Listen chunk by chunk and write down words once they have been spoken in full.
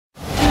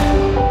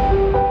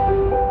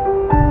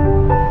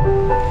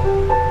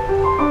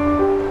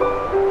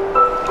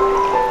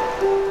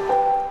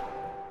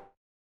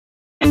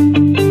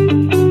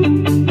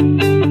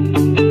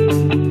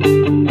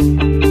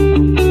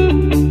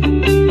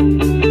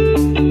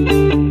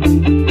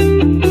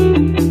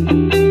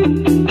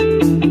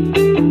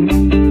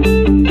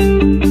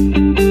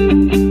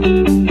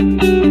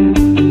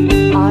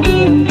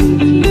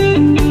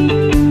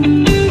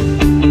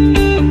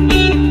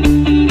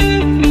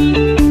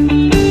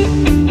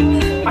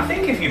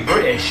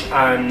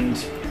and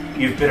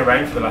you've been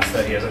around for the last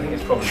 30 years. I think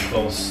it's probably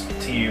close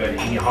to you and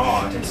in your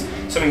heart. It's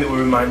something that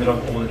we're reminded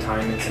of all the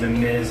time. It's an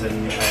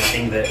amazing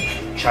thing that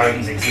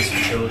charities exist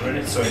for children.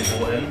 It's so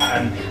important,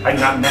 and I think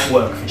that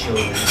network for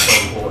children is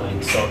so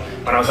important. So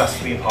when I was asked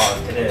to be a part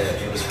of today,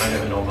 it was kind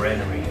of a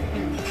no-brainer, really.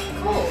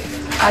 Cool.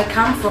 I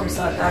come from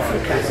South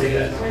Africa,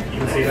 from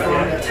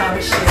a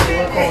township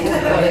called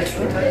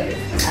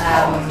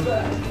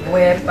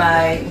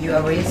whereby you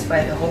are raised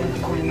by the whole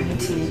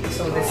community.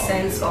 So the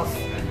sense of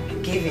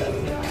giving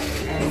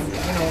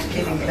and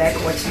giving back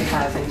what you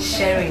have and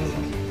sharing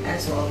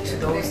as well to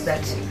those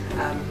that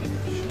are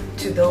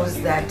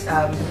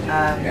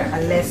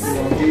less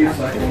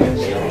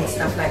and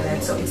stuff like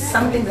that. So it's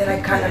something that I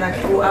kind of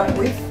like grew up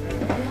with,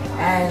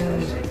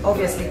 and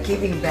obviously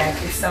giving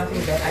back is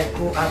something that I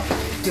grew up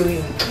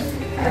doing,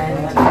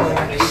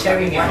 and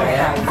sharing what I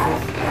have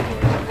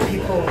with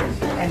people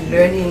and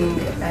learning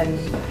and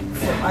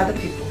from other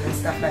people and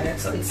stuff like that.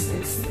 So it's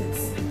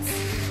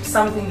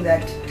something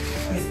that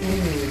is in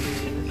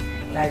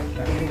me, like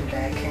giving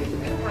back. And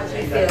how do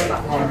you feel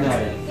about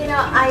that? You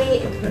know,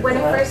 when I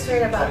first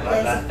heard about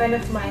this, a friend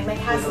of mine, my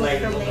cousin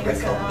from Labour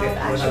Salon,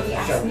 actually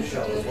asked me to do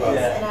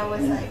this, and I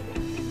was like,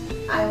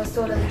 I was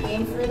totally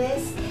game for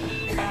this.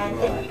 And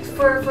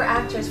for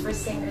actors, for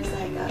singers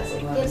like us,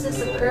 it gives us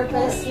a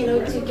purpose,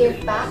 to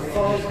give back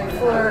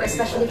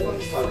especially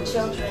for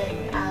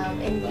children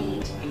in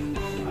need. And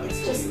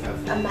it's just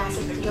a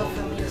massive deal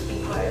for me to be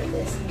part of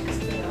this, and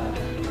just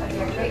I'm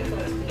very grateful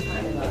to be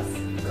part of this.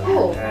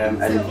 Cool.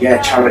 And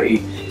yeah, charity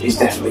is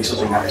definitely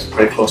something that's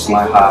very close to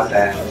my heart.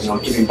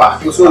 Giving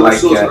back. I like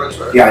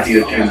the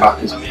idea of giving back.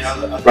 Because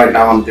right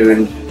now I'm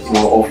doing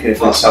okay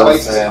for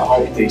myself,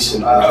 pretty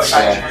decent.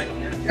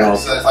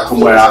 From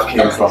where I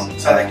came from,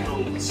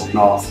 up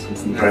north, I'm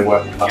from a very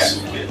working class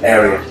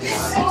area,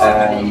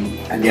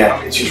 and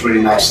yeah, it's just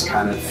really nice to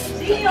kind of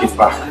give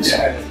back. Because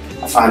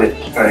I find it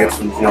very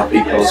often,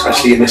 people,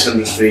 especially in this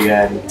industry,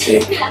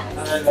 take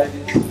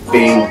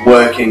being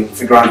working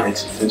for granted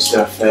and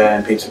stuff,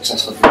 and being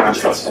successful for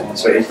granted.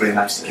 So it is really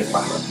nice to give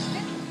back.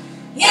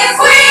 If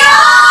we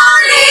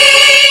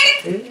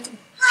only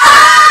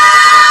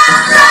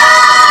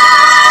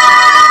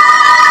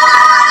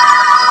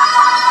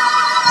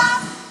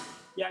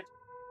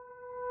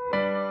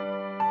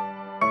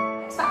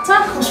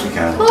Of course we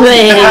can.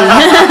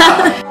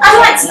 I'd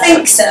like to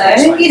think so.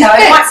 It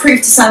might prove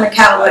to some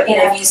account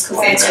that musical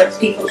theatre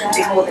people can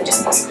do more than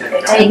just musical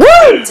theatre.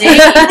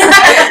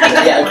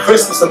 Yeah,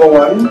 Christmas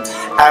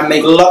 #1, and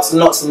make lots and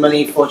lots of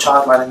money for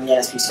Childline and the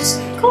NSPCC.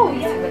 cool,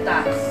 yeah, with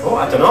that. Oh,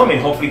 I don't know. I mean,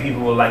 hopefully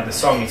people will like the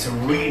song. It's a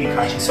really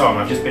catchy song.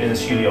 I've just been in the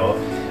studio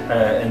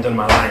and done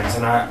my lines,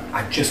 and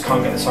I just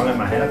can't get the song out of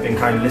my head. I've been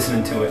kind of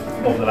listening to it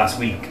over the last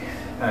week.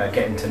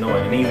 Getting to know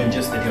it, and even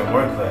just the John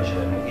Work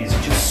version is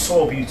just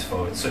so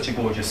beautiful. It's such a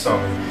gorgeous song,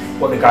 and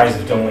what the guys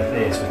have done with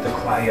this, with the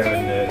choir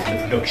and the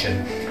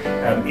production,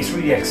 it's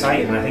really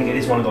exciting. And I think it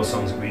is one of those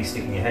songs that really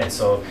stick in your head.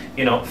 So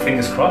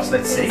fingers crossed.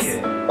 Let's see.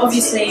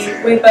 Obviously,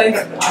 we're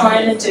both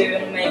trying to do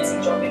an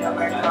amazing job in our own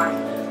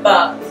right,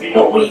 but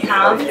what we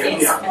have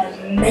is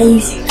an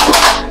amazing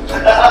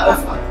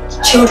of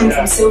children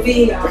from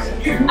Sylvia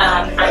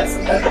and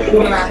from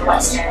all around the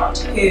West End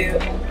who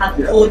have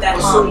poured their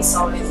heart and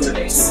soul into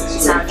this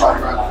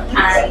soundtrack,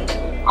 and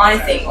I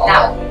think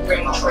that will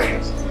ring true,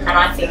 and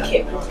I think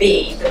it will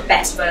be the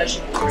best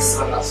version of this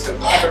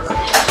ever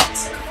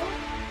recorded.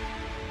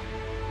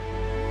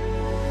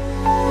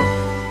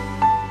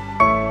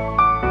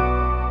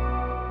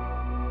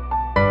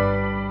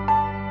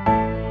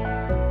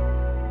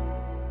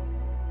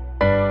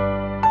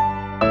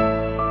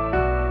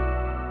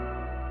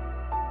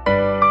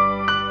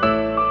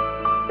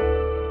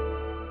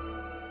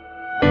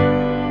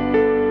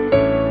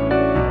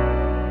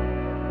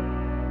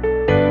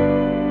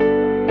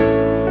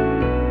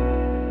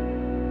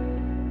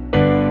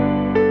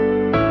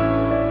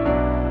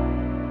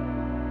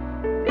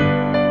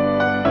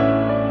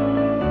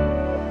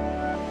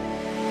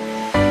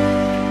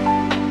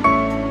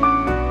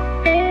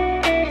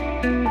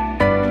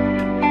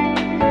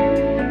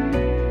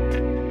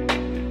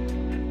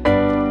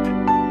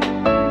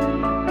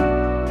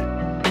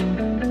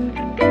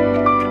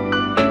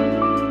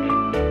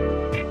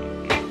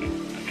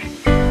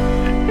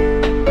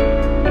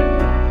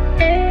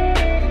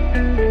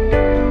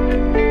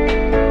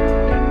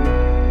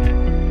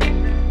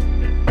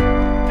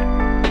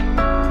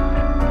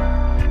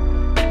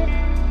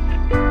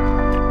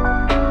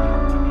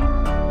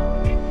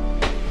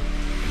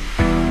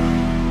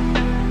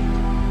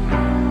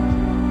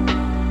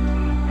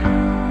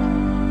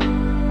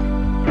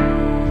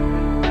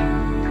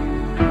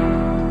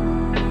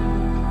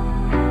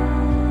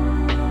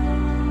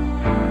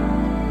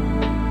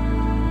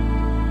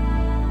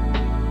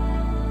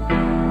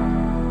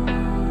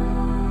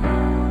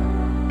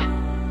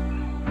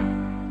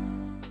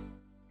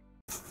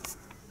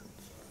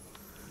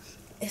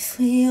 If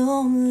we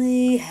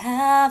only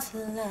have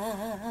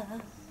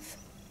love,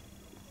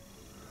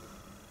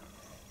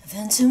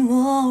 then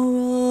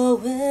tomorrow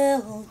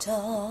will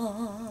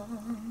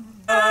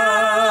dawn.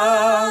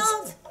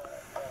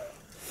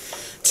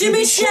 to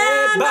be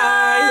shared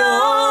by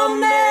all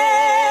men.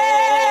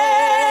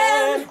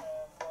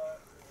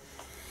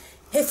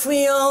 If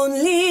we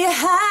only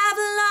have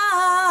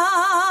love.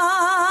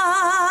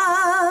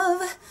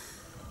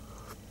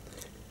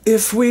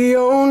 If we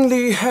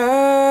only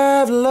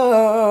have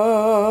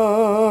love,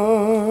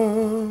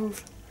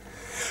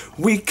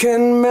 we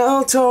can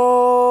melt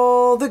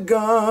all the guns.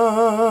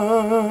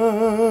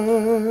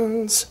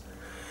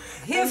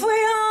 If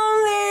we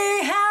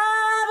only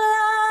have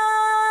love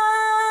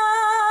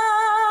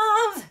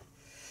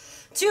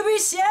to be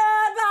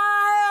shared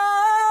by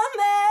all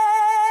men.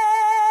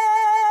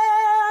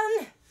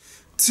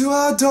 To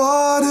our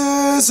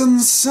daughters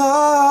and sons,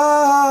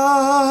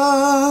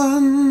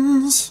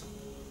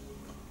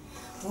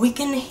 we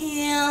can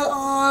heal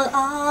all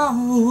our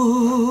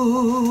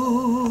wounds.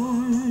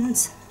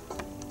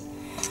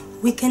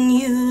 We can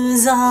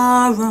use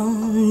our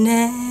own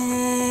name.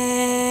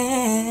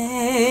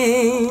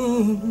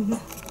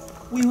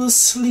 we will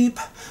sleep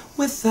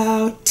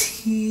without tears.